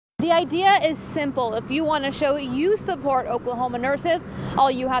The idea is simple. If you want to show you support Oklahoma nurses, all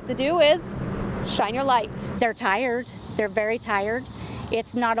you have to do is shine your light. They're tired. They're very tired.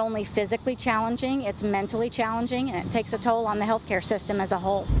 It's not only physically challenging, it's mentally challenging, and it takes a toll on the healthcare system as a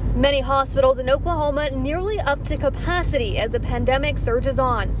whole. Many hospitals in Oklahoma nearly up to capacity as the pandemic surges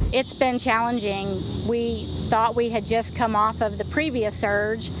on. It's been challenging. We thought we had just come off of the previous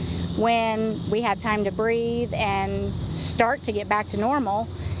surge when we had time to breathe and start to get back to normal.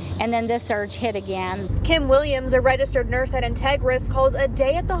 And then this surge hit again. Kim Williams, a registered nurse at Integris, calls a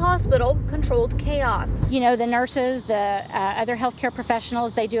day at the hospital controlled chaos. You know, the nurses, the other healthcare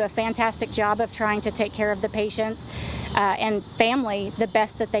professionals, they do a fantastic job of trying to take care of the patients and family the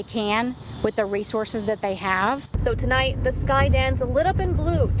best that they can with the resources that they have. So tonight, the Sky Dance lit up in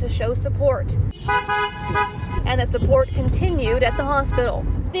blue to show support. And the support continued at the hospital.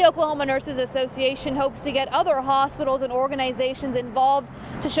 The Oklahoma Nurses Association hopes to get other hospitals and organizations involved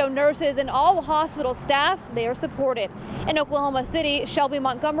to show nurses and all hospital staff they are supported. In Oklahoma City, Shelby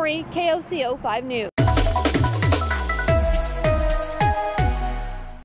Montgomery, KOCO 5 News.